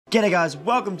G'day guys,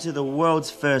 welcome to the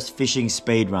world's first fishing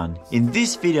speedrun. In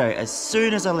this video, as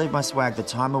soon as I leave my swag, the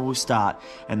timer will start,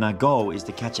 and my goal is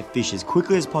to catch a fish as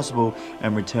quickly as possible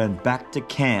and return back to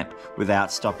camp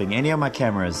without stopping any of my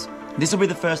cameras. This will be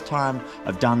the first time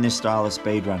I've done this style of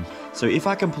speedrun, so if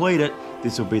I complete it,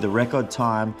 this will be the record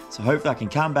time, so hopefully I can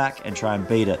come back and try and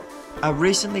beat it. I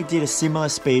recently did a similar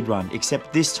speedrun,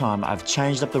 except this time I've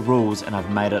changed up the rules and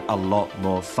I've made it a lot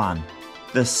more fun.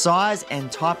 The size and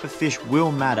type of fish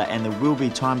will matter, and there will be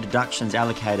time deductions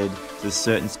allocated to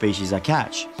certain species I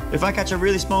catch. If I catch a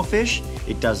really small fish,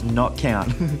 it does not count.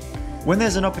 When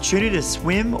there's an opportunity to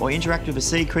swim or interact with a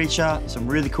sea creature, some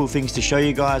really cool things to show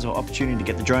you guys, or opportunity to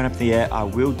get the drone up in the air, I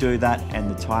will do that and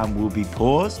the time will be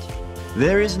paused.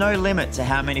 There is no limit to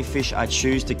how many fish I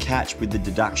choose to catch with the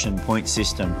deduction point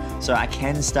system, so I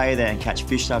can stay there and catch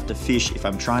fish after fish if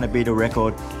I'm trying to beat a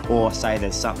record, or say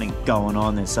there's something going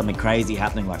on, there's something crazy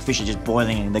happening, like fish are just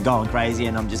boiling and they're going crazy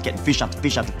and I'm just getting fish after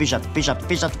fish after fish after fish after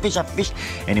fish after fish after fish.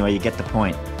 Anyway, you get the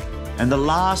point. And the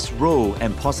last rule,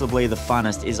 and possibly the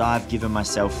funnest, is I've given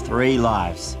myself 3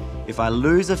 lives. If I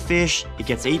lose a fish, it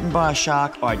gets eaten by a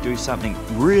shark, or I do something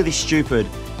really stupid,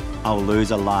 I'll lose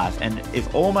a life. And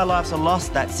if all my lives are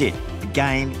lost, that's it. The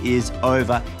game is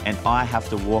over and I have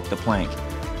to walk the plank.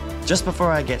 Just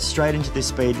before I get straight into this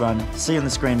speed run, see on the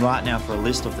screen right now for a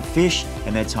list of the fish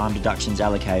and their time deductions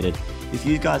allocated. If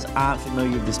you guys aren't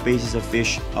familiar with the species of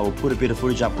fish, I will put a bit of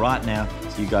footage up right now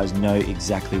so you guys know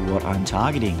exactly what I'm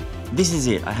targeting. This is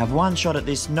it. I have one shot at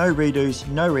this, no redos,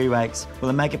 no re-wakes. Will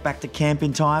I make it back to camp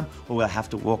in time, or will I have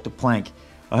to walk the plank?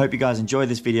 I hope you guys enjoy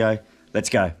this video. Let's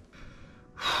go.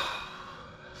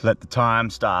 Let the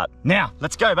time start. Now,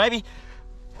 let's go, baby.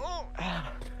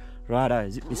 Righto,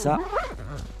 zip this up.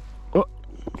 Oh.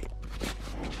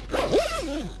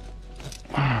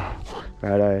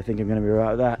 Righto, I think I'm gonna be right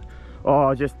with that.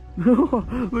 Oh, just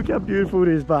look how beautiful it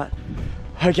is, but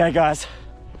okay, guys.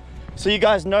 So you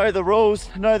guys know the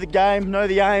rules, know the game, know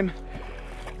the aim.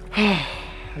 I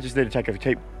just need to take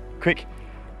a quick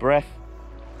breath.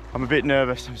 I'm a bit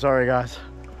nervous, I'm sorry, guys.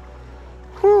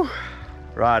 Whew.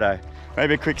 Righto.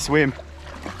 Maybe a quick swim.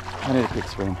 I need a quick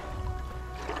swim.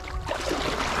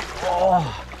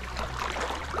 Oh.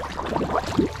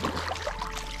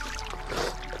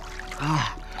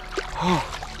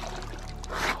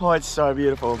 Oh, it's so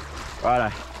beautiful.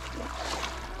 Righto.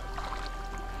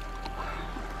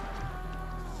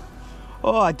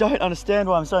 Oh, I don't understand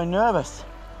why I'm so nervous.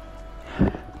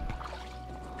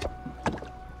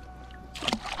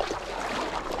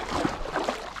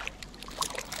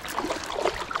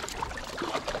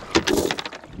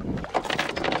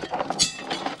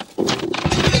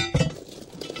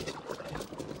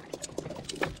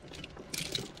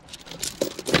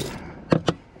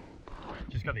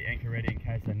 Got the anchor ready in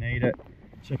case I need it.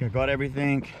 Check I got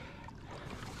everything.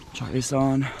 Chuck this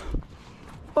on.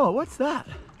 Oh, what's that?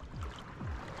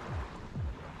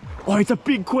 Oh, it's a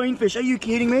big queenfish. Are you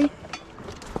kidding me?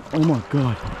 Oh my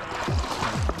God.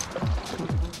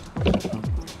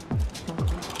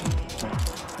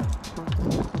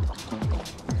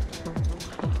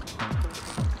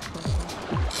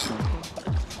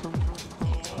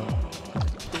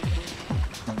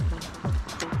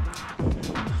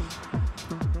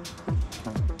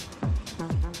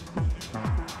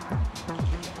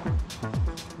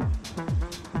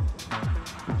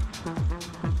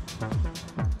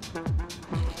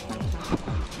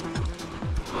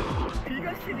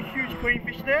 See the huge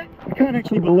queenfish there? I can't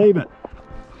actually believe it.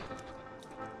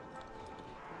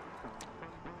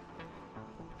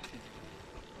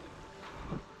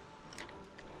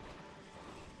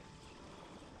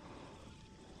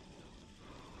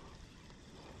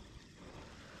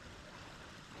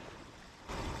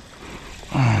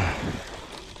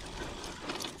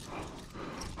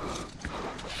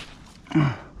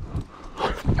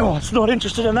 Oh, it's not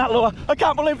interested in that lure. I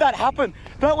can't believe that happened.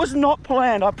 That was not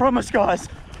planned, I promise, guys.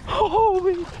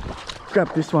 Holy.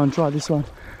 Grab this one, try this one.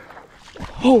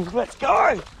 Oh, let's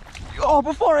go. Oh,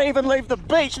 before I even leave the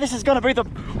beach, this is gonna be the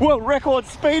world record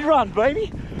speed run,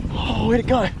 baby. Oh, where'd it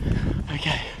go?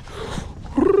 Okay.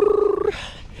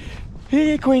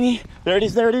 Here, Queenie. There it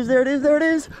is, there it is, there it is, there it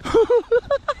is.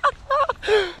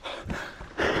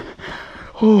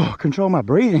 Oh, control my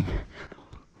breathing.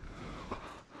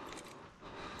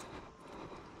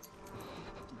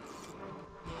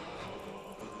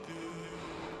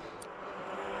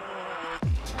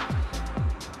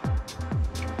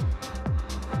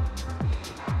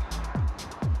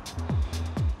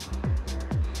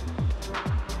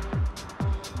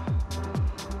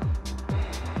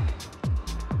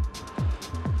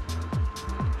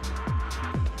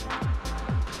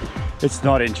 It's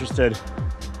not interested.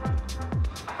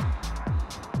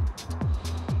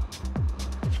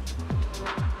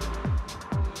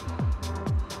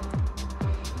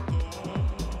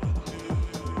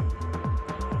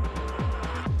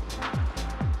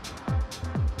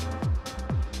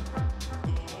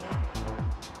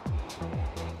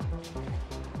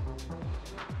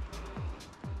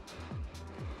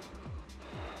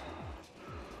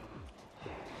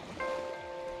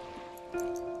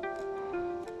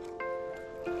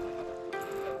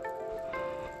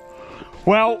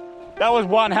 Well, that was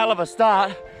one hell of a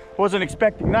start. Wasn't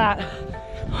expecting that.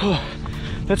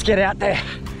 Let's get out there.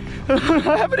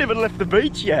 I haven't even left the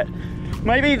beach yet.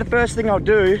 Maybe the first thing I'll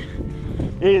do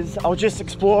is I'll just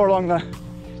explore along the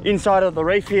inside of the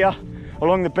reef here,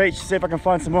 along the beach, to see if I can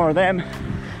find some more of them,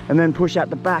 and then push out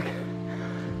the back.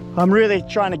 I'm really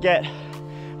trying to get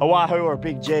a wahoo or a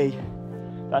big G.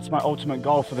 That's my ultimate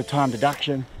goal for the time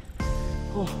deduction.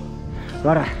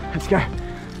 Righto, let's go.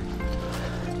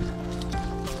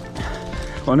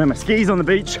 Oh no, my skis on the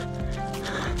beach.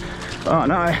 Oh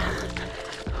no.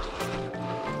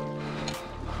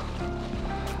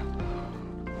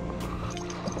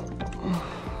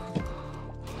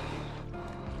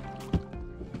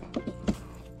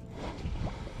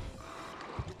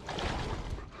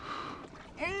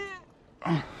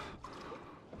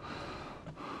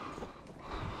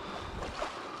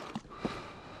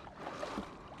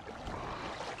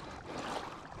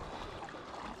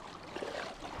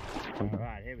 All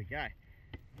right, here we go.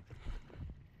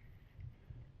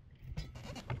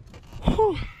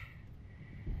 Whew.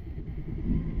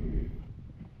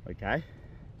 Okay.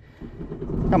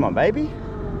 Come on, baby.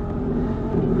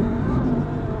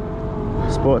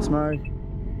 Sports mode.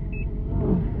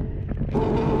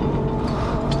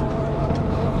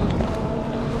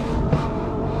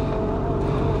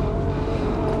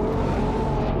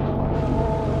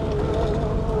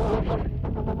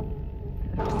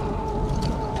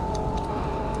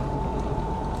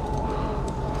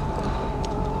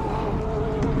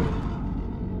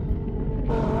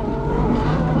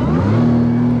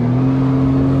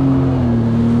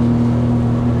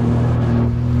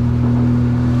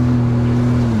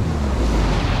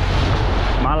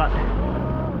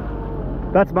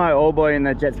 That's my old boy in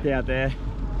the jet ski out there.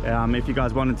 If you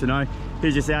guys wanted to know,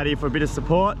 he's just out here for a bit of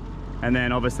support. And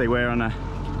then obviously we're on a,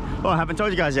 oh, I haven't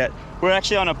told you guys yet. We're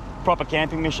actually on a proper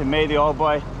camping mission, me, the old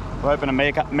boy. We're hoping to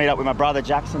meet up with my brother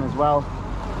Jackson as well.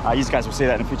 You guys will see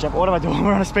that in the future. But what am I doing?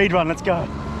 We're on a speed run, let's go.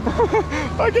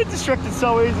 I get distracted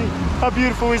so easy. How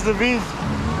beautiful is the Viz?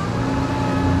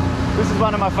 This is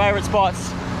one of my favorite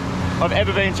spots I've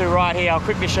ever been to right here. I'll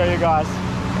quickly show you guys.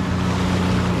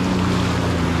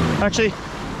 Actually,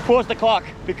 pause the clock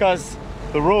because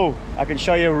the rule, I can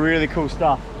show you really cool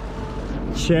stuff.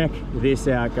 Check this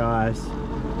out, guys.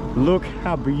 Look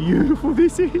how beautiful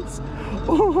this is.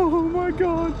 Oh my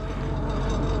God.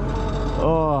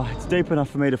 Oh, it's deep enough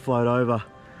for me to float over.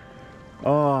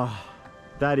 Oh,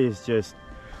 that is just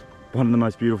one of the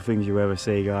most beautiful things you ever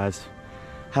see, guys.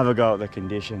 Have a go at the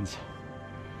conditions.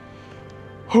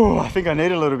 Oh, I think I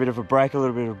need a little bit of a break, a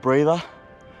little bit of a breather.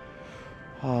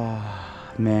 Oh.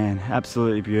 Man,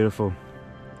 absolutely beautiful.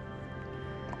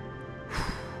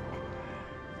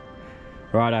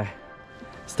 Righto,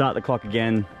 start the clock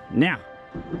again now.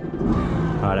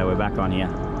 Righto, we're back on here.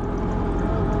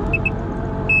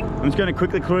 I'm just going to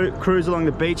quickly cruise along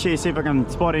the beach here, see if I can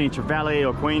spot any trevally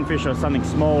or queenfish or something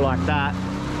small like that.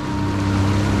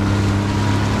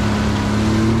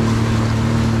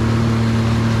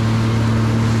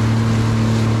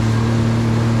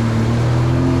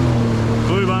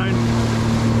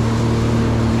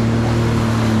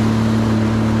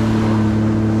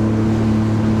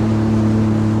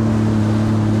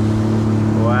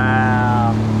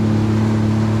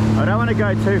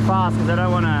 Go too fast because I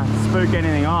don't want to spook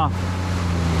anything off.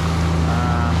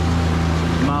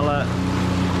 Mullet.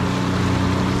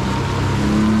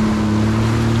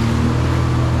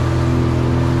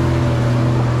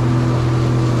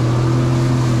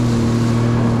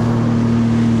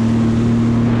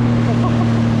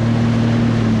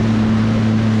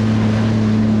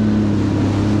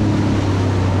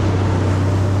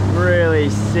 Really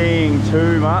seeing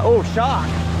too much. Oh, shark.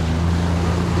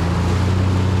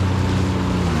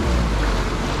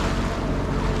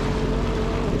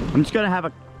 I'm just going to have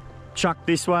a chuck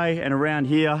this way and around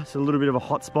here. It's a little bit of a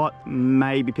hot spot.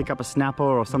 Maybe pick up a snapper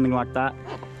or something like that.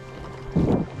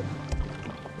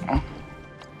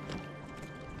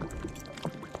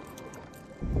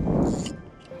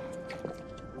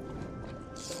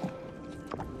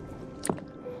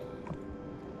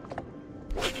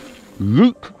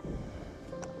 Look.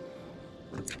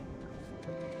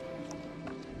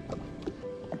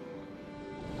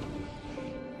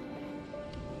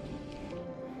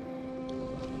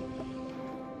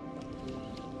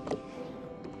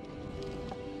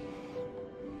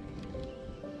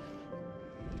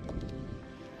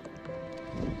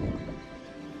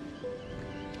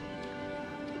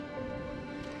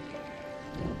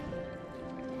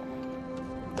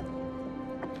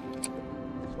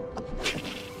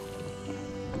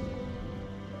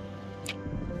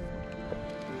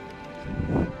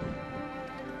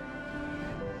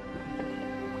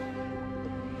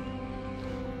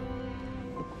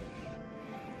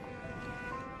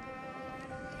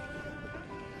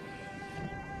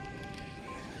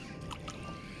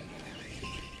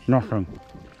 Nothing.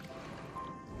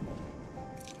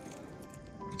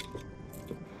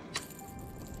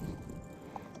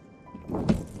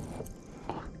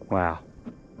 Wow.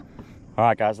 All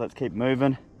right, guys, let's keep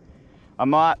moving. I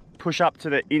might push up to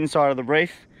the inside of the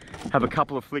reef, have a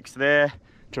couple of flicks there,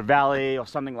 trevally or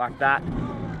something like that.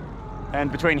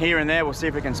 And between here and there, we'll see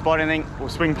if we can spot anything. We'll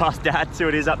swing past Dad, see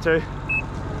what he's up to.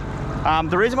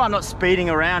 The reason why I'm not speeding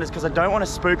around is because I don't want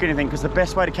to spook anything, because the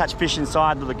best way to catch fish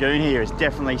inside the lagoon here is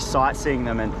definitely sightseeing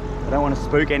them, and I don't want to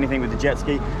spook anything with the jet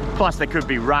ski. Plus there could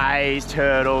be rays,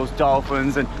 turtles,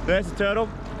 dolphins, and there's a turtle.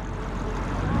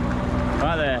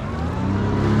 Right there.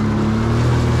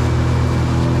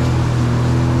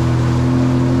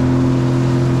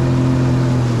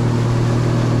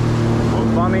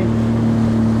 Oh, funny.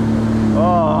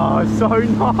 Oh, so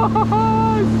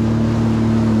nice!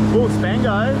 Full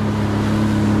spango.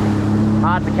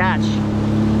 Hard to catch.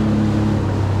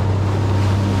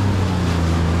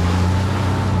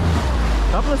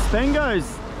 Couple of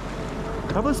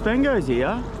spangos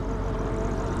here.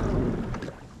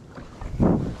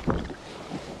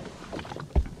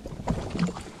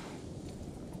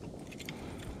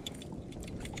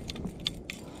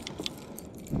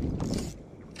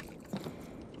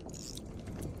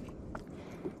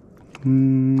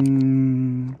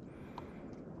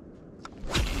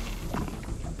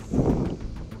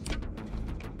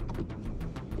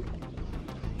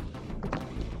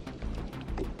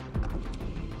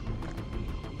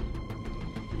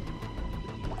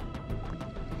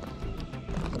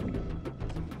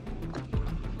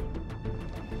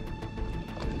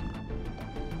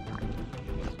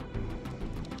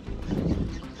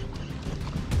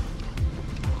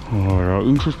 Oh,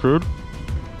 interested.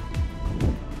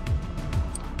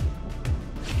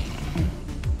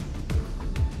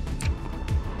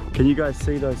 Can you guys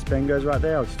see those spangos right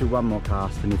there? I'll just do one more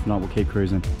cast, and if not, we'll keep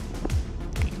cruising.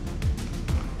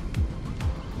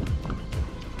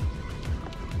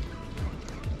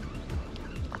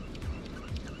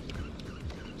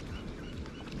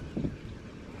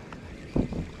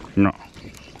 No.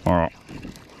 All right.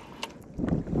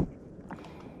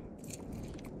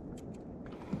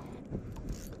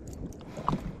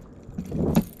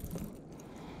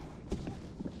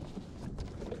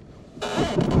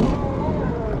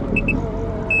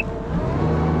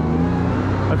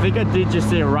 I think I did just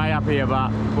see a ray up here,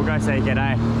 but we'll go say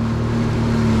g'day.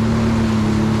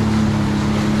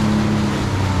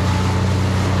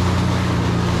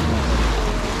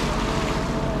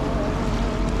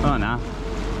 Oh no.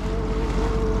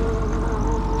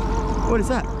 What is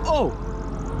that? Oh!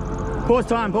 Pause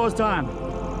time, pause time.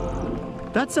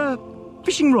 That's a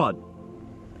fishing rod.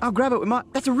 I'll grab it with my,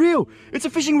 that's a reel. It's a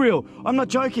fishing reel. I'm not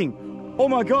joking. Oh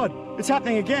my God, it's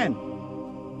happening again.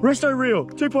 Resto reel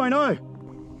 2.0.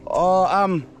 Oh,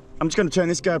 I'm just gonna turn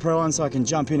this GoPro on so I can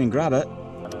jump in and grab it.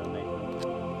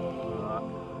 Alright.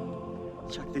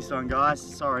 Chuck this on, guys.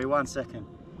 Sorry, 1 second.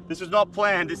 This was not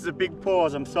planned. This is a big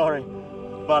pause, I'm sorry.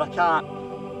 But I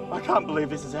can't believe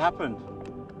this has happened.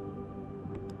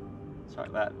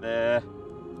 Chuck that there.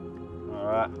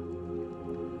 Alright.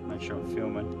 Make sure I'm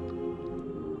filming.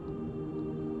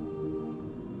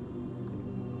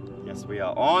 Yes, we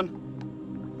are on.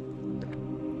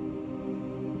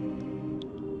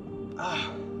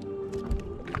 Ah.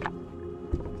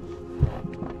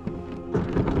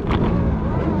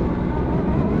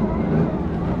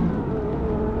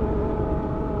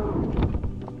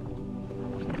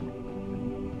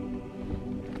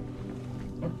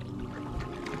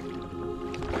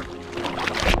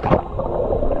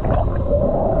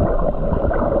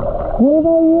 What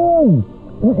about you?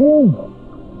 It is.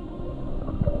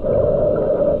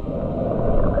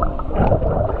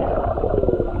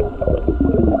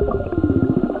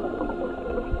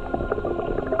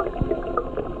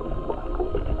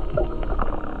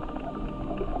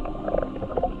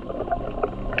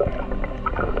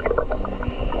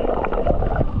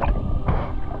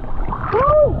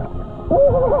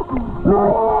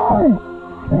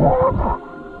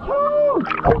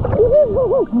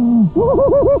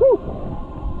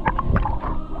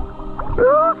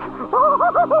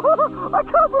 I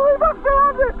can't believe I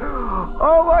found it!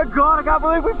 Oh my God, I can't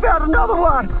believe we found another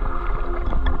one!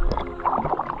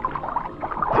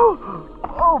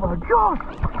 Oh my God!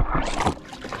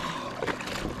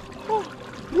 Oh,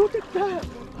 look at that!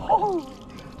 Oh!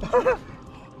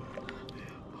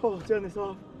 Oh, turn this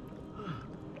off.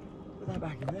 Put that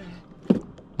back in there.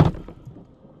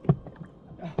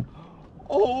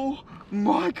 Oh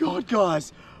my God,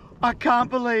 guys! I can't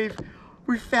believe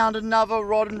we found another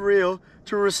rod and reel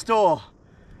to restore.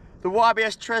 The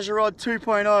YBS Treasure Rod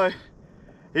 2.0.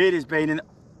 It has been an,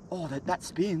 oh, that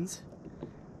spins.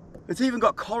 It's even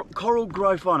got coral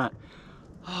growth on it.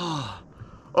 Oh.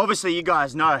 Obviously you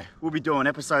guys know we'll be doing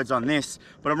episodes on this,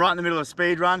 but I'm right in the middle of a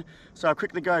speed run, so I'll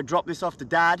quickly go drop this off to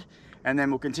Dad, and then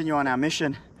we'll continue on our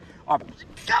mission. I can't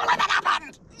believe that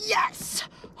happened! Yes!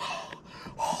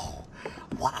 Oh,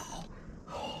 wow.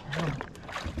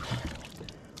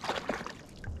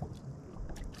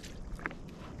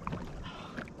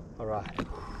 All right.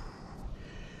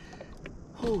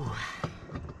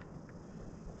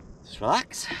 Just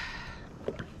relax.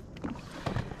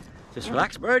 Just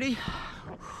relax, Brodie.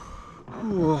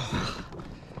 Okay.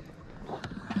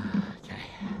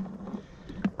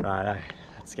 Righto.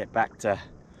 Let's get back to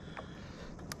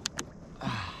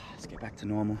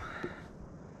normal.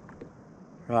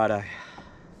 Righto.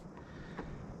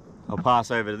 I'll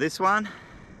pass over to this one.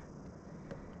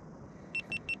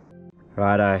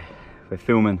 Righto. We're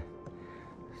filming.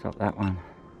 Stop that one.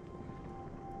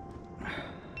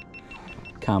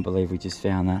 Can't believe we just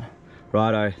found that.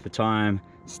 Righto, the time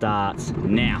starts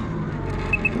now.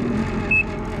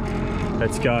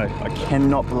 Let's go. I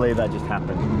cannot believe that just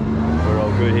happened. We're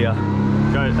all good here.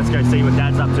 Let's go see what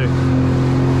Dad's up to.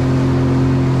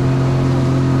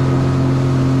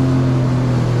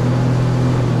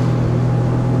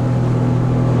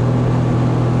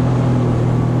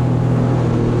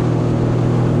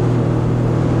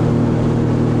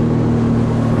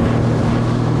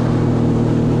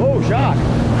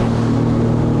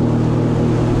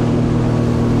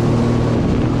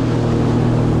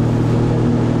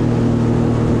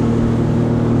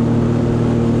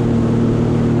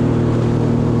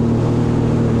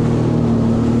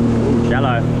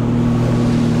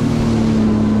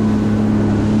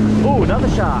 Oh, another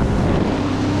shark.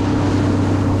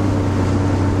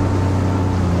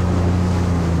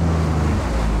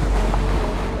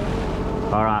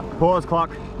 All right, pause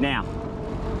clock now.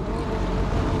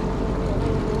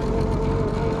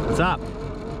 What's up?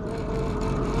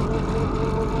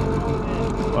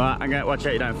 Well, I'm gonna watch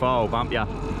out you don't fall, bump ya.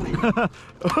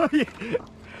 Oh, yeah.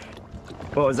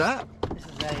 What was that? This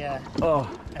is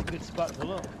a good spot to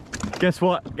look. Guess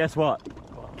what? Guess what?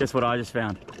 Guess what I just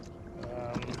found?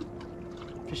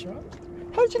 Fishing rod?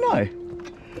 How did you know?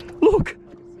 Look!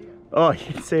 Oh,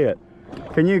 you can see it.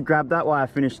 Can you grab that while I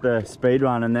finish the speed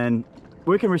run, and then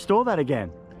we can restore that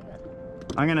again?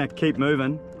 I'm gonna keep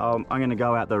moving. I'm gonna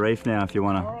go out the reef now if you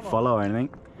wanna follow or anything.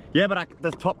 Yeah, but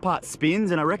the top part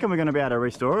spins, and I reckon we're gonna be able to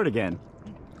restore it again.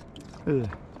 Ugh,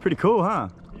 pretty cool, huh?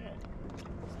 Yeah.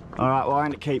 All right, well, I'm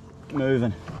gonna keep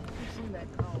moving.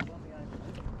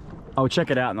 I'll check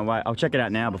it out on the way. I'll check it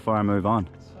out now before I move on.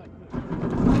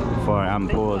 Before I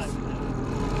unpause.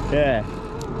 Yeah,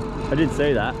 I did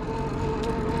see that.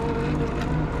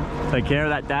 Take care of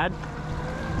that, Dad.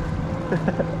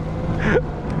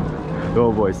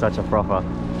 Oh boy, such a frother.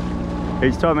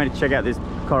 He's told me to check out this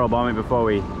coral bommy before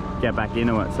we get back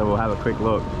into it, so we'll have a quick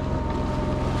look.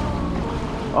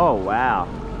 Oh wow.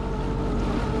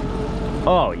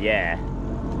 Oh yeah.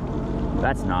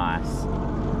 That's nice.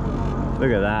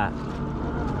 Look at that.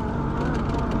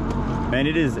 Man,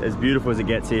 it is as beautiful as it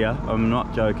gets here. I'm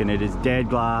not joking, it is dead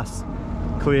glass,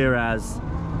 clear as.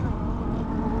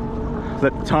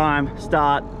 Let the time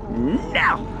start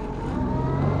now.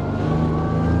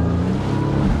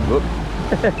 Whoop.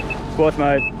 Sports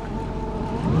mode.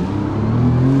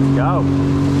 Let's go.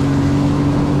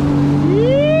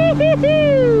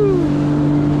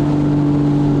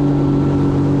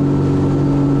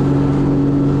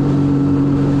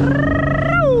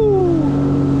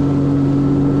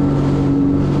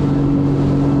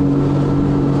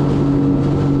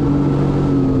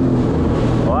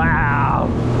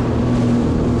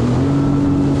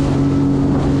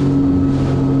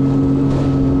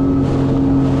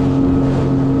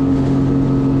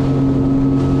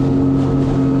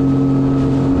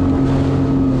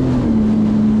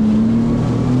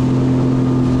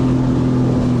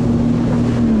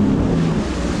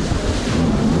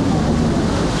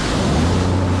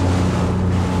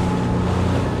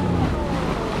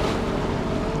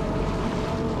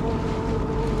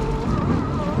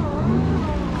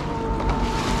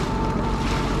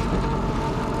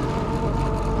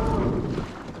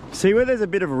 See where there's a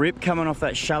bit of a rip coming off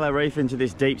that shallow reef into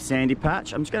this deep sandy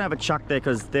patch? I'm just gonna have a chuck there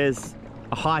because there's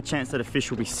a high chance that a fish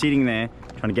will be sitting there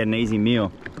trying to get an easy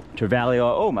meal. Trevally,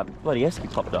 oh my bloody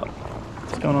esky popped up.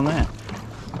 What's going on there?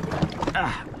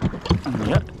 Ah,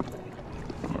 yep.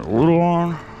 A little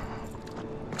on.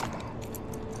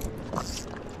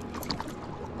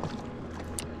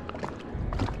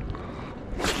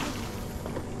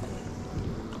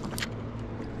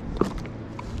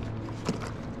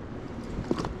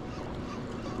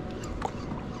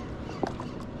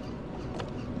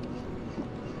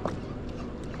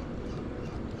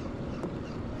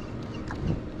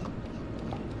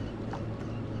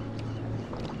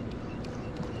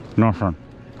 Nothing.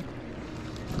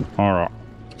 All right.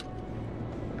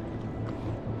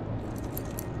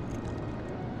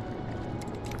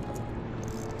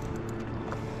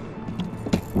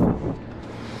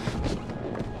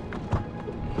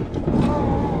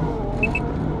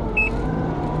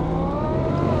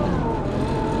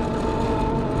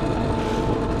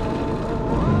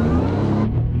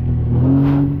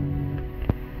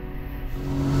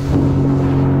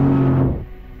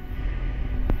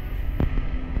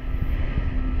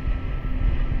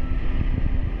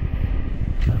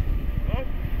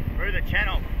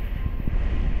 Channel.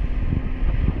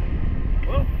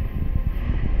 Whoa.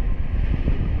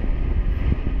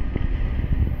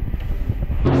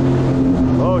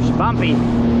 Oh, she's bumpy.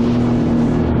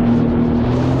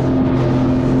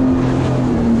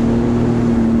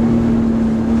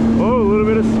 Oh, a little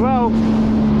bit of swell.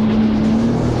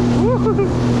 Woo-hoo.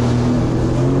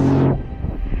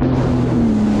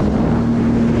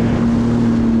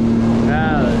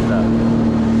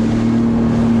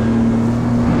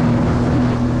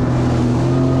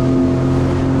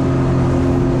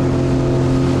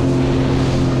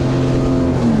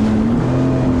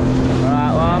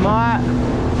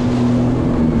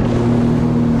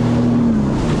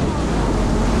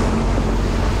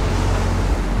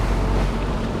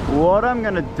 What I'm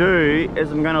gonna do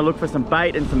is I'm gonna look for some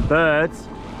bait and some birds.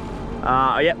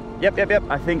 Yep.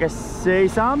 I think I see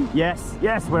some.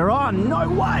 Yes, we're on. No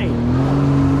way.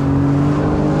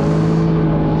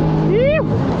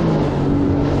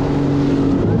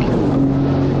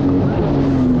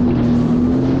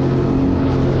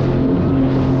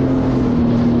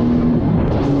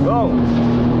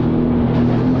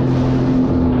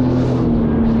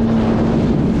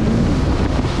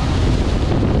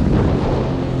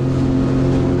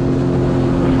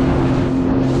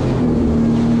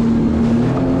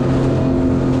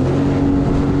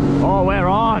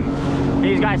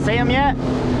 See them yet?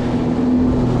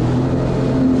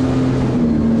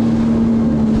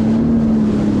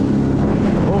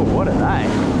 Oh, what are they?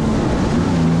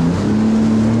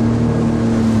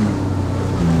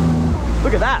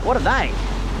 Look at that, what are they?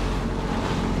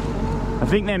 I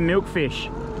think they're milkfish.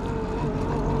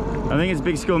 I think it's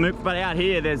big school milk, but out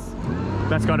here that's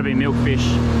got to be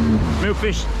milkfish.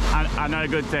 Milkfish are no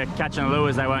good to catch on the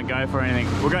lures, they won't go for anything.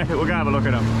 We'll go have a look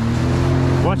at them.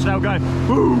 Watch, they'll go.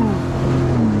 Woo!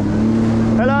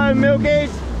 Hello milkies,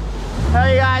 how are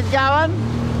you guys going?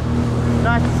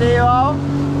 Nice to see you all.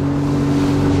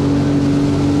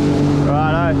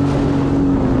 Righto.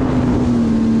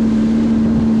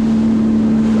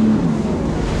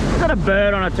 Got a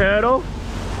bird on a turtle.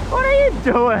 What are you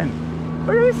doing?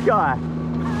 Look at this guy.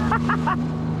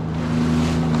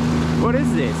 What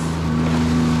is this?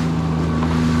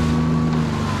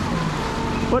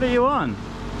 What are you on?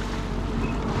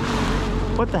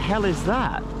 What the hell is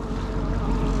that?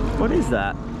 What is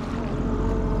that?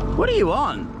 What are you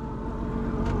on?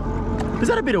 Is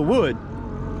that a bit of wood?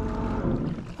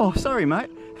 Oh, sorry,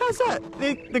 mate. How's that?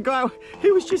 The guy,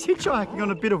 he was just hitchhiking on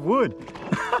a bit of wood.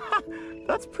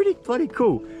 That's pretty bloody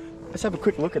cool. Let's have a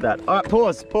quick look at that. All right,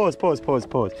 pause.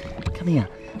 Come here.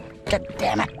 God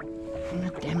damn it.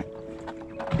 God damn it.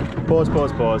 Pause.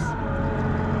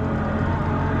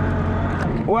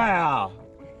 Wow.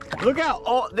 Look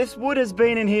how this wood has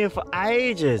been in here for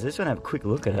ages. Let's have a quick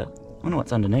look at it. I wonder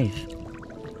what's underneath.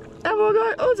 Have a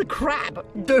go. Oh, it's a crab.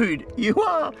 Dude, you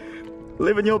are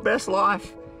living your best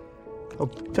life. I'll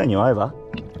turn you over.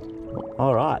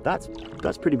 All right, that's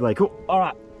pretty bloody cool. All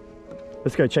right,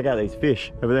 let's go check out these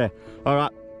fish over there. All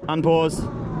right, unpause.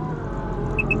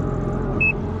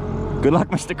 Good luck,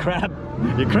 Mr. Crab.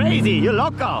 You're crazy, you're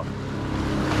loco.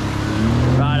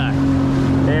 Righto,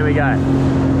 there we go.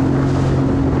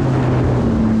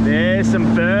 There's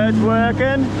some birds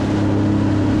working.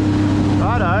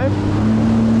 Righto.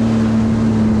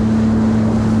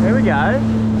 Here we go.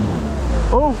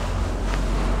 Oh.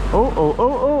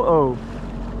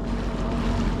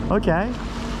 Okay.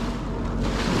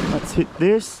 Let's hit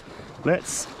this.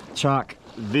 Let's chuck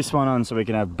this one on so we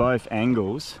can have both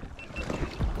angles.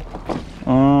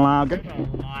 Oh, I'll get a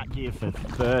light here for the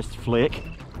first flick.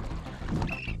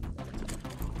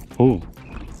 Oh.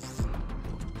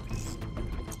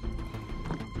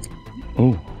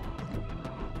 Oh.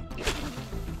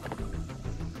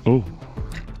 Oh.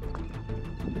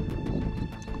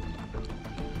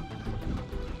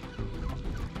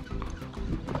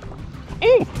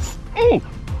 Oh. Oh.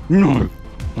 No.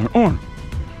 On.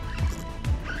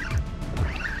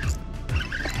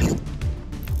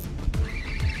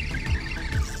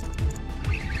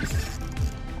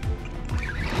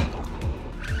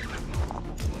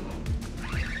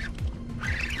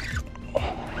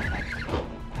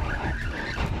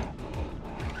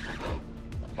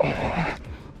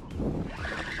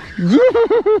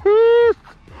 Oh,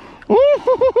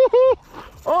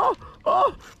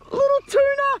 oh, little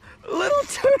tuna.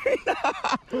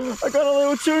 I got a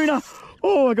little tuna.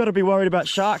 Oh, I gotta be worried about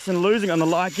sharks and losing on the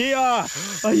light gear.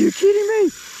 Are you kidding me?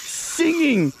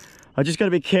 Singing. I just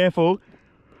gotta be careful.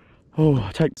 Oh,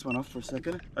 I'll take this one off for a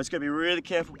second. I just gotta be really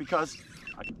careful because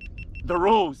the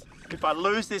rules. If I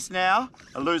lose this now,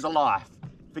 I lose a life.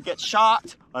 If it gets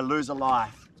sharked, I lose a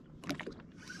life.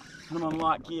 And I'm on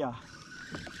light gear.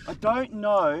 I don't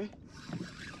know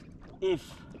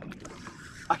if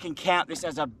I can count this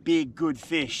as a big, good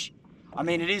fish. I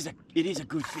mean, it is a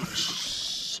good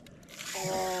fish.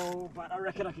 Oh, but I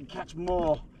reckon I can catch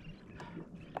more.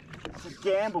 It's a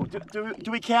gamble.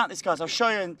 Do we count this, guys? I'll show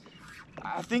you. And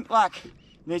I think like it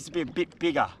needs to be a bit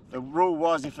bigger. The rule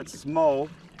was if it's small,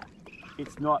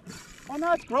 it's not. Oh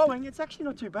no, it's growing. It's actually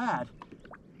not too bad.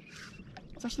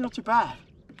 It's actually not too bad.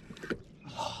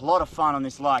 Oh, a lot of fun on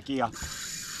this light gear.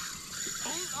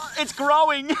 It's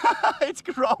growing. It's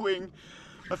growing.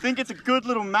 I think it's a good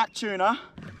little mat tuna,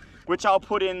 which I'll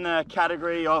put in the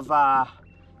category of,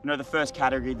 you know, the first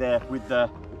category there with the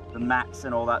mats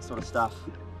and all that sort of stuff.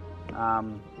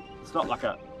 It's not like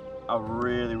a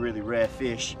really, really rare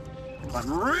fish, but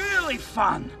really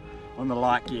fun on the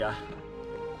light gear.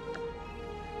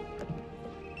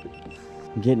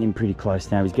 I'm getting him pretty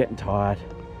close now. He's getting tired.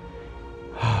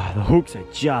 The hooks are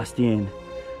just in.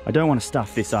 I don't want to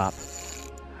stuff this up.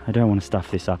 I don't want to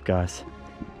stuff this up, guys.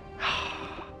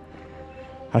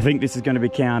 I think this is going to be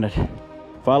counted.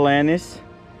 If I land this,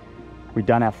 we've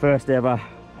done our first ever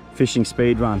fishing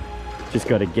speed run. Just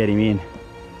got to get him in.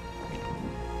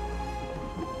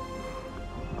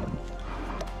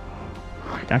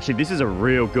 Actually, this is a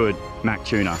real good mac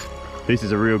tuna. This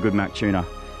is a real good mac tuna.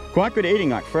 Quite good eating,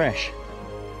 like fresh.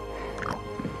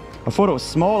 I thought it was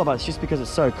smaller, but it's just because it's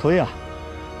so clear.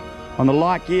 On the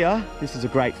light gear, this is a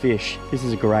great fish. This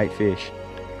is a great fish.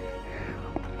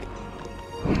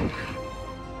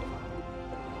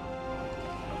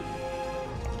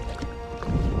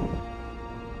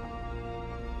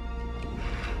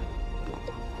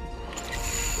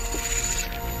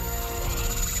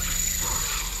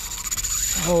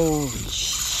 Holy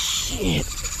shit.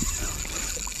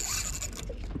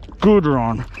 Good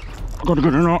run. Got a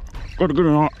good knot. Got a good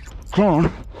knot. Come on.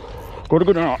 Got a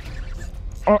good knot.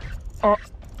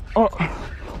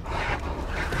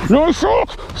 No, shark!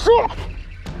 Shark!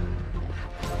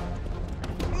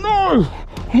 No!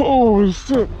 Holy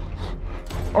shit!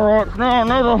 Alright, now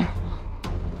another.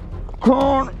 Come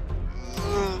on.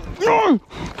 No!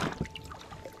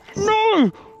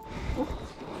 No!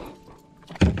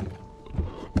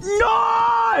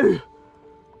 No!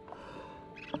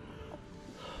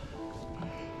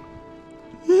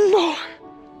 No!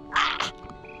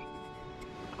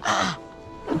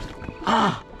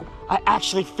 I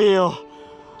actually feel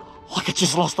like I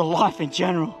just lost a life in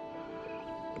general.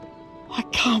 I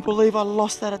can't believe I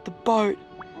lost that at the boat.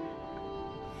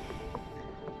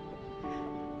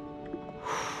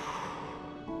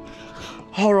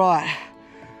 All right.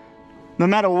 No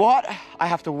matter what, I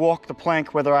have to walk the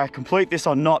plank whether I complete this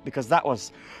or not, because that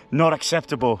was not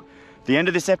acceptable. At the end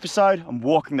of this episode, I'm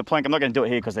walking the plank. I'm not going to do it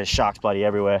here because there's sharks bloody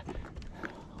everywhere.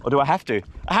 Or do I have to?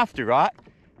 I have to, right?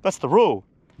 That's the rule.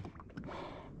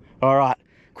 All right,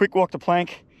 quick walk the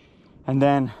plank, and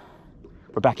then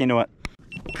we're back into it.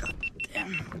 God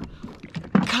damn.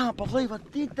 I can't believe I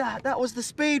did that. That was the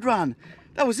speed run.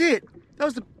 That was it. That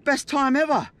was the best time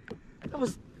ever. That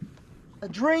was a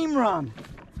dream run.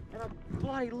 And I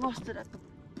bloody lost it at the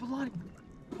bloody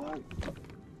boat.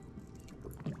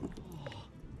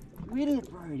 Oh, you idiot,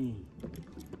 Brodie.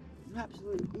 You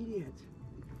absolute idiot.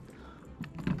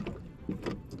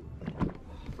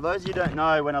 For those of you who don't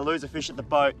know, when I lose a fish at the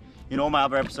boat, in all my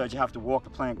other episodes you have to walk the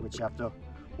plank, which you have to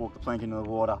walk the plank into the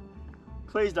water.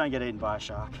 Please don't get eaten by a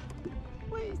shark.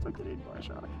 Please don't get eaten by a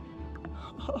shark.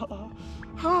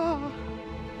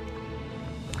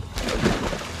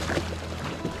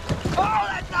 Oh,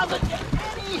 that doesn't get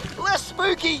any less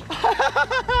spooky.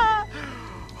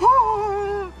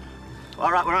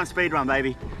 All right, we're on speed run,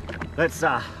 baby. Let's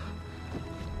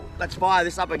fire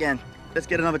this up again. Let's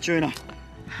get another tuna.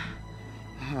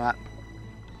 All right.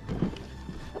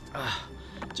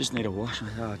 Just need to wash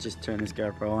myself. Just turn this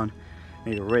GoPro on.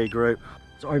 Need to regroup.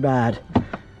 So bad.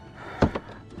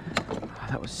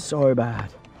 That was so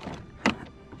bad.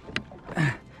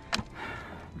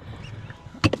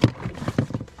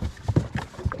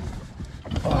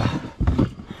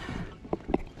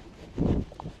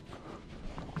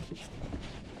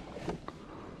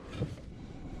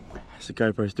 Is the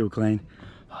GoPro still clean?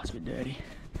 Oh, it's a bit dirty.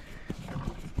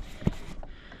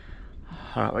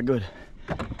 All right, we're good.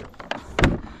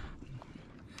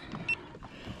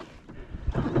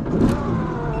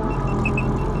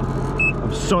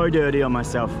 So dirty on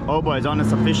myself. Oh boys,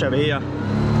 honest, a fish over here.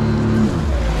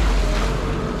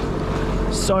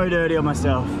 So dirty on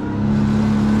myself.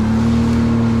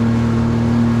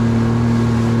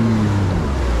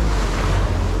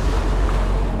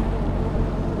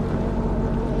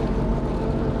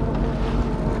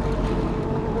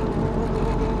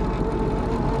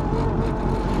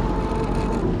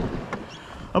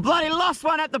 I bloody lost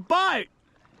one at the boat!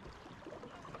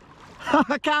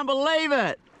 I can't believe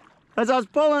it! As I was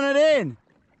pulling it in.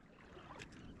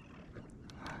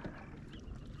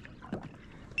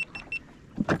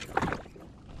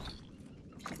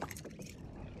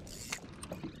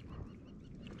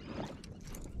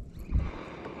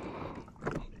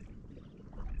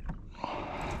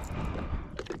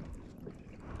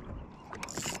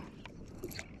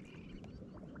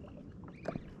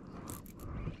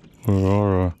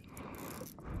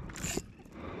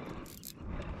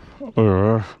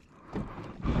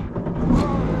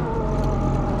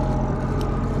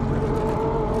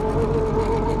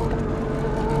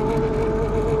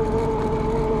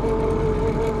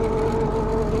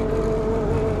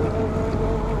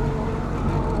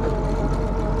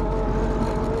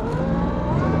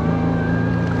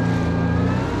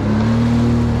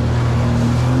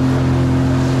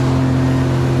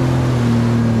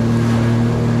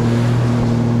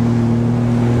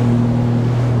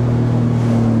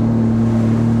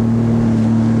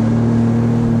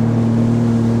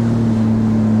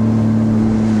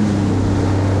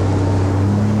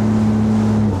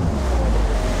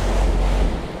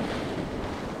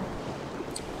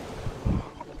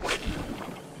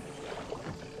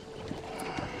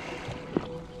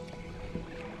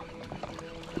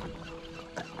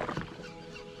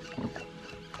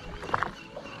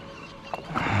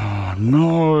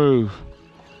 No.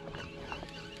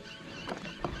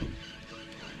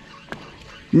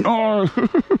 No.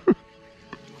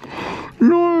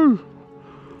 No.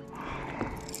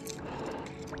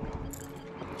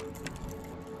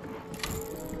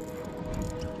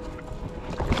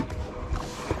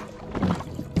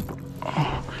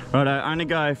 Right, I'm gonna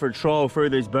go for a troll through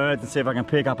these birds and see if I can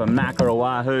pick up a mac or a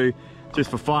wahoo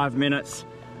just for 5 minutes.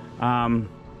 Oh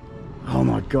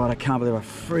my God, I can't believe I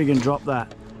friggin' dropped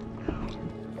that.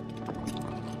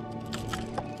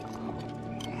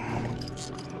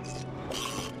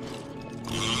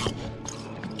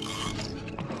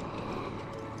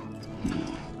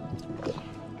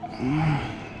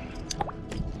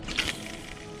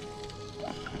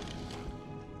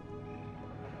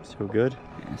 Still good?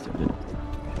 Yeah, still good.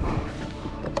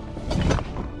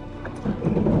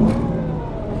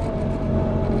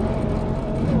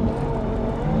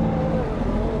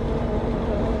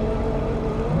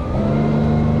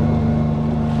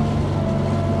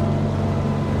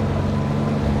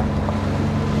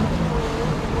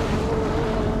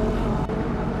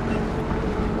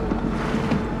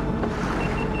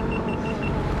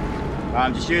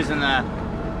 I'm just using the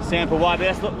sample white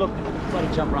bass. Look,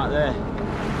 bloody jump right there.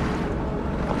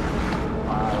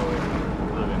 A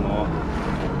little bit more.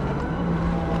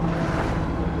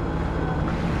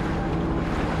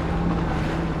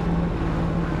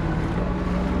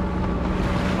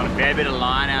 Got a fair bit of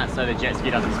line out so the jet ski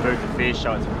doesn't spook the fish,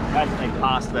 so it's basically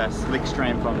past the slick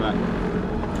stream from the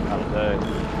other bird.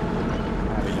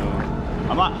 How we doing?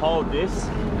 I might hold this,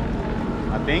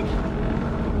 I think.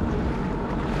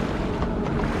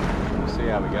 See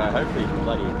how we go. Hopefully,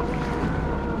 bloody.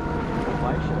 What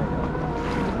way should I go?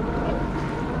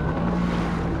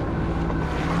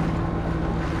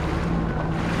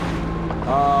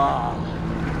 Oh,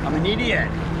 I'm an idiot.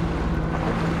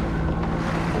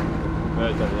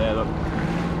 Birds over there, look.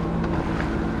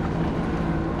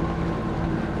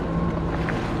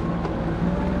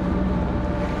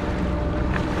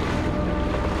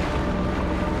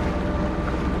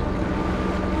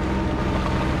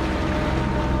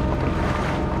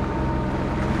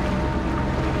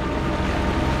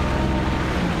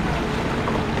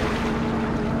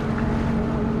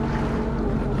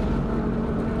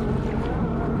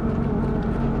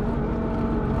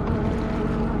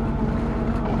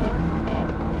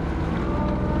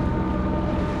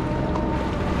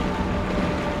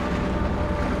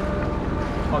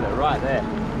 Oh, they're right there.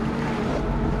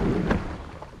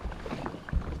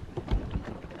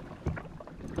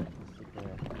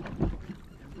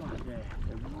 Right there.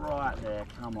 They're right there.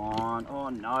 Come on. Oh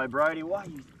no, Brodie, why are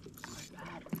you so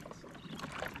bad at this?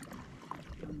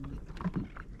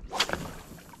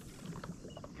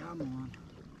 Come on.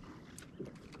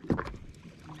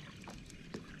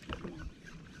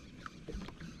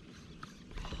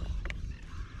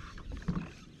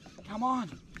 Come on.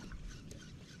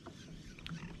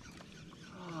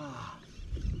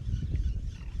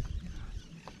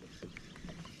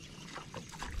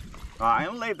 Alright, I'm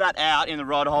gonna leave that out in the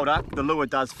rod holder. The lure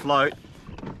does float.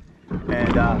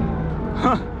 And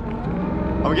I'm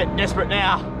getting desperate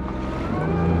now.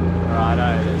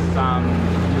 Righto, there's some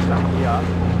just up here.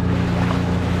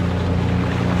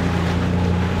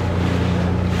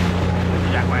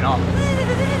 That went off.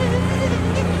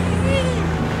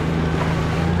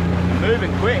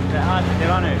 Moving quick, they're hard to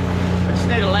get on it. I just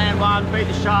need to land one, beat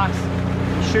the sharks,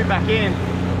 and shoot back in.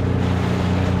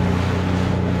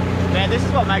 Man, this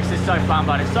is what makes this so fun,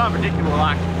 but it's so unpredictable.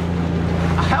 Like,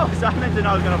 I meant to know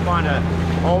I was going to find an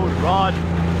old rod,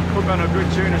 hook on a good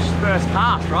tuna first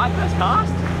cast, right? First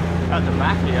cast? At the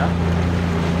back here.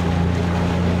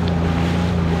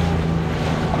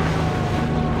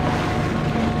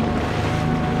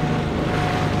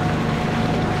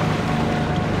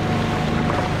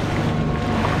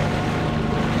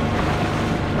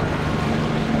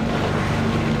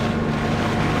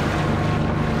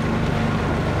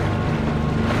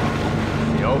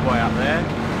 The old boy up there.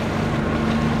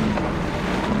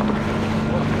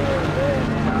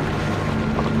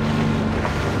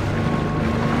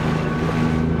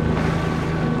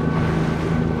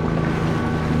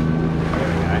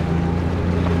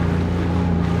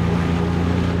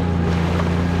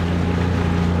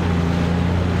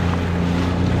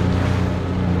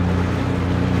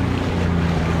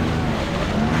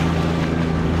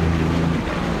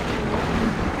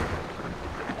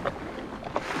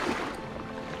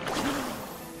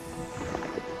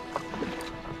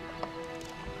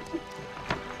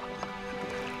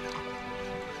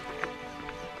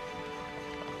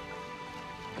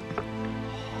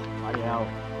 Bloody hell,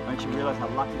 makes you realise how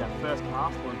lucky that first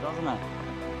cast was, doesn't it?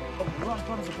 Oh, right in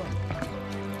front of the boat.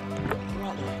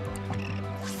 Right there.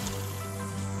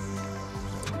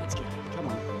 Let's go, come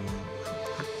on.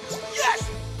 Yes!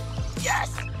 Yes!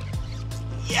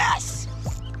 Yes!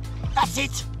 That's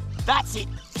it! That's it!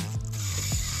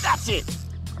 That's it!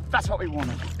 That's what we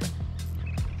wanted.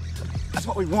 That's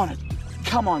what we wanted.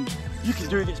 Come on, you can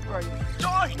do this, bro.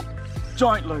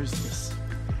 Don't lose this.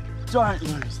 Don't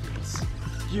lose this.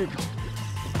 You got it.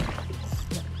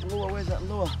 Lure, where's that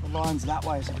lure? The line's that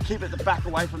way, so if we keep it the back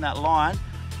away from that line,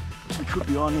 we could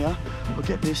be on here. We'll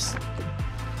get this.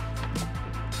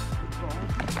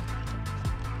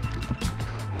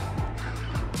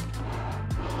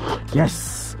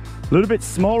 Yes! A little bit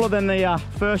smaller than the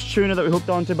first tuna that we hooked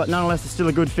onto, but nonetheless, it's still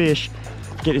a good fish.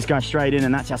 Get this guy straight in,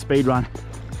 and that's our speed run.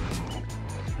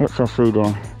 That's our speed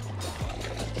run.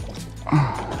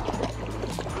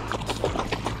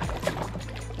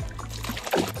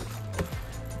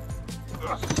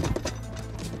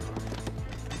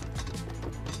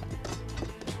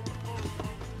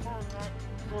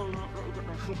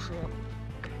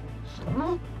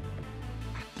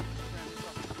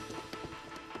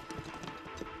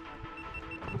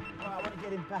 I want to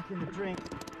get him back in the drink.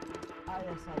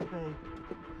 ASAP.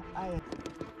 I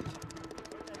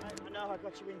know I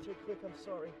got you in too quick, I'm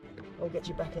sorry. I'll get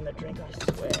you back in the drink, I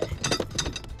swear.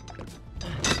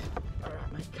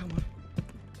 Alright mate, come on.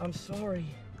 I'm sorry.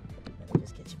 Let me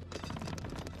just get you.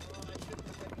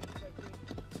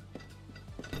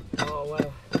 Oh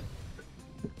well.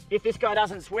 If this guy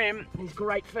doesn't swim, he's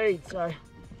great feed, so.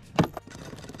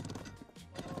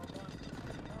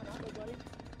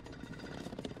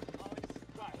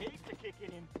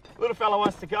 Little fella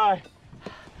wants to go. All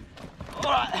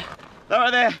right, that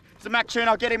right there, it's a Mac tune.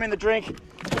 I'll get him in the drink.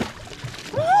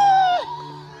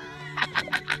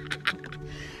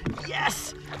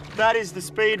 Yes, that is the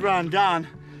speed run done.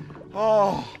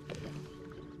 Oh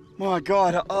my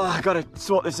God, oh, I gotta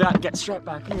sort this out and get straight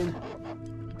back in.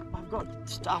 I've got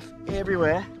stuff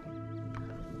everywhere.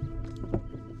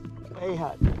 He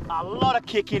had a lot of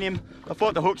kick in him. I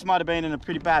thought the hooks might have been in a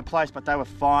pretty bad place, but they were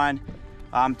fine.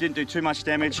 Didn't do too much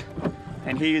damage,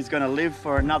 and he is gonna live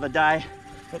for another day.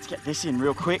 Let's get this in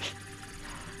real quick.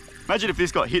 Imagine if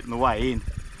this got hit on the way in.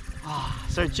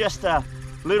 So just a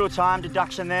little time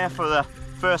deduction there for the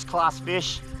first class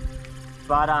fish,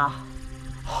 but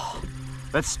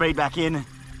let's speed back in,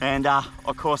 and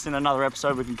of course in another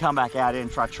episode we can come back out here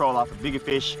and try troll up a bigger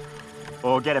fish,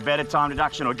 or get a better time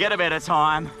deduction, or get a better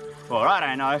time, or I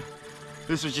don't know.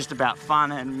 This was just about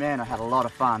fun, and man, I had a lot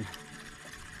of fun.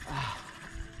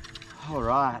 All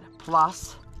right,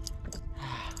 plus,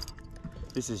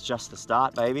 this is just the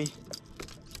start, baby.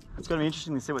 It's gonna be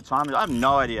interesting to see what time it is. I have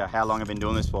no idea how long I've been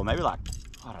doing this for. Maybe like,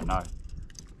 I don't know.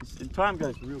 The time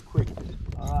goes real quick.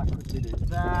 All right, quickly do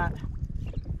that.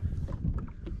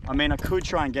 I mean, I could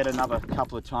try and get another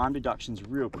couple of time deductions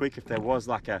real quick if there was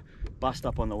like a bust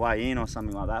up on the way in or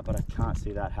something like that, but I can't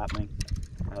see that happening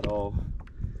at all.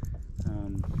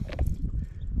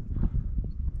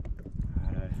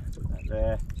 Put that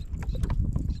there.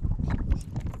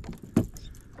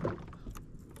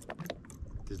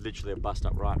 literally a bust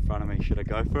up right in front of me. Should I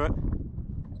go for it?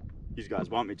 You guys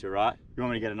want me to, right? You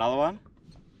want me to get another one?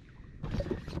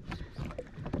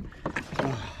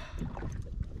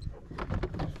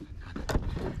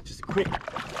 Just a quick.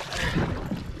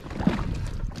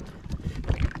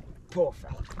 Poor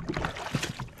fella.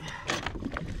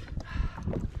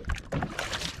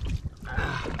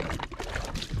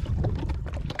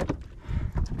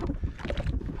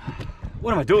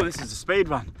 What am I doing? This is a speed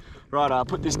run. Right, I'll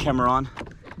put this camera on.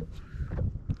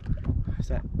 What's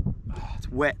that? Oh, it's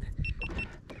wet.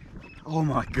 Oh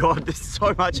my God, there's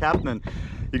so much happening.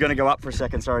 You're gonna go up for a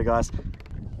second, sorry guys.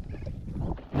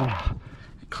 Oh,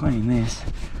 clean this.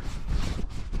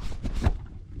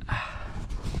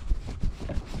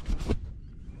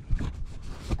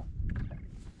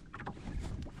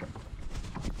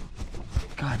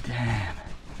 God damn.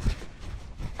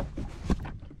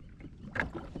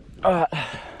 Alright.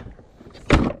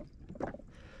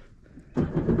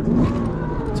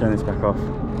 Turn this back off.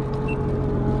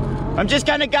 I'm just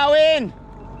gonna go in.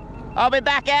 I'll be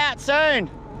back out soon.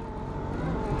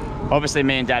 Obviously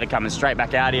me and Dad are coming straight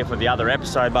back out here for the other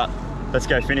episode, but let's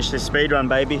go finish this speed run,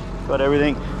 baby. Got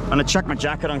everything. I'm gonna chuck my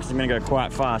jacket on because I'm gonna go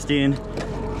quite fast in.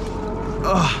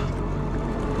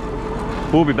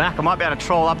 We'll be back. I might be able to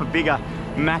troll up a bigger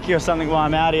Mackie or something while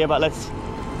I'm out here, but let's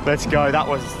go. That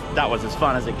was as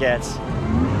fun as it gets.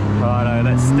 Righto,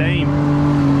 let's steam.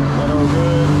 Got all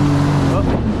good. Oh.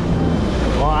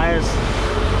 Wires.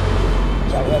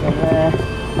 Chuck that in there.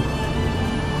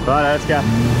 Righto, let's go.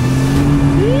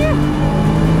 Yeah.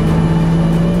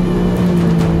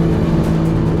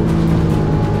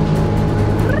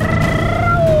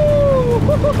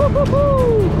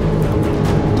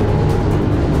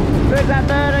 There's that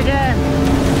bird again.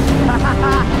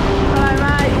 Hello,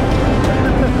 mate.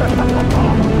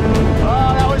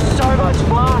 Oh, that was so much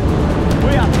fun.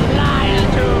 We are flying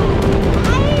too.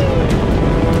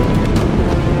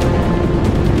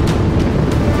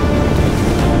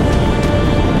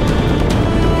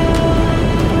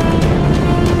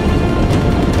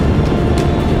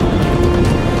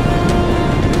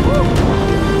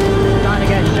 Starting to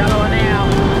get shallower now.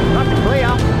 Not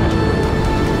clear.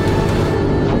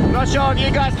 Not sure if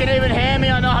you guys can even hear me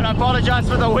or not. I apologise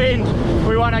for the wind.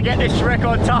 We want to get this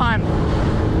record time.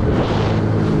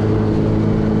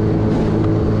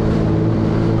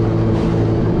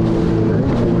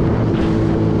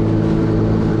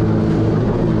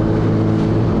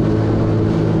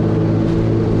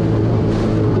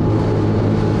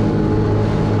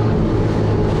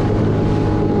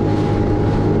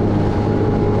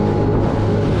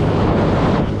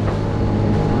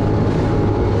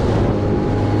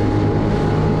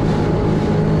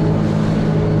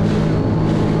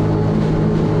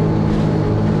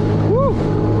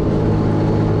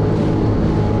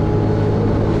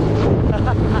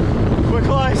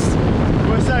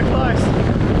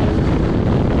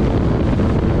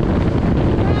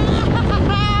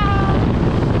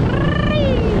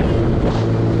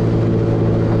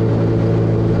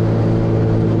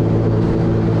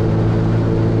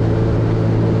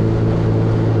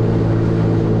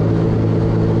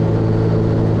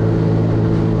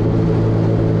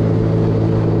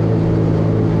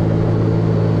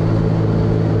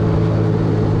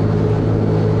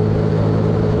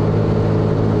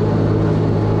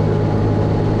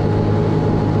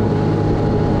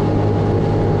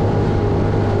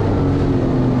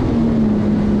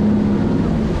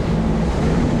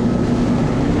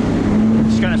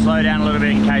 Slow down a little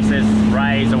bit in case there's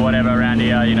rays or whatever around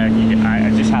here, you know, I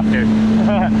just have to.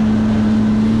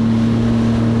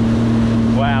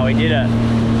 Wow, we did it.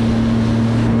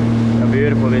 How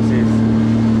beautiful this is.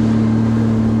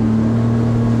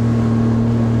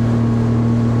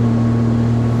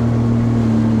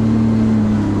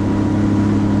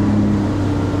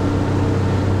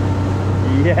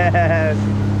 Yes!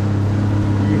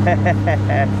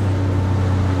 Yes!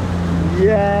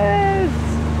 Yes!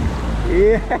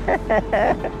 Yeah.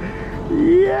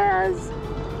 Yes.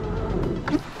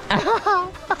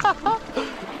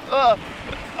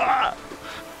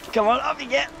 Come on, up you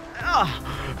get.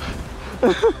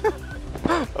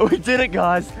 We did it,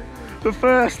 guys. The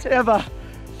first ever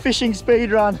fishing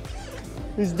speed run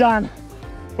is done.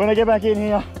 When I get back in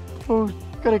here, oh,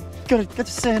 gotta get the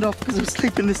sand off because I'm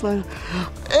sleeping this later.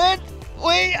 And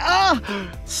we are.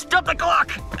 Stop the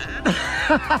clock.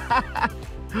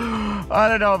 I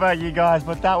don't know about you guys,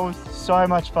 but that was so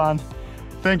much fun.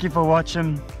 Thank you for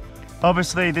watching.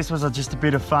 Obviously, this was just a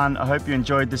bit of fun. I hope you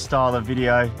enjoyed this style of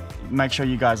video. Make sure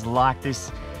you guys like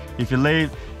this. If you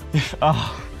leave, and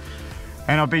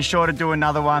I'll be sure to do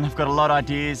another one. I've got a lot of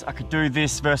ideas. I could do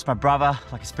this versus my brother,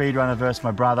 like a speedrunner versus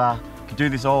my brother. could do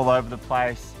this all over the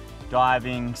place.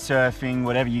 Diving, surfing,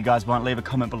 whatever you guys want. Leave a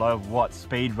comment below of what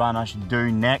speed run I should do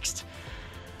next.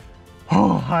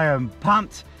 Oh, I am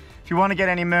pumped. If you want to get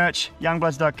any merch,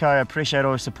 youngbloods.co. I appreciate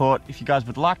all your support. If you guys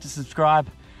would like to subscribe,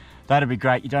 that'd be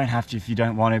great. You don't have to if you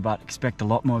don't want to, but expect a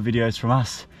lot more videos from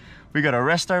us. We got a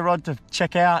resto rod to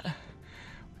check out.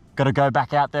 Got to go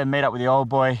back out there, meet up with the old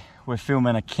boy. We're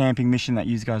filming a camping mission that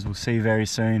you guys will see very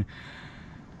soon.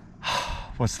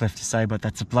 What's left to say, but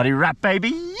that's a bloody wrap, baby.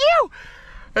 You!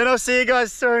 And I'll see you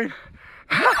guys soon.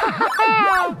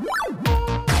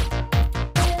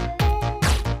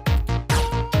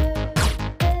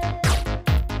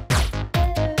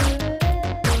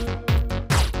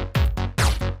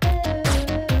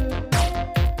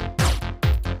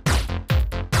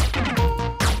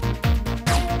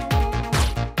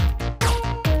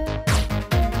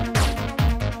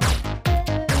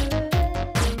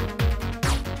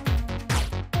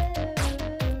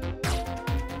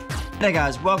 Hey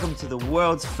guys, welcome to the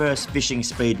world's first fishing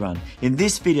speedrun. In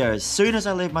this video, as soon as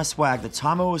I leave my swag, the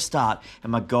timer will start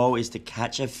and my goal is to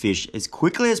catch a fish as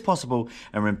quickly as possible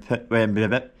and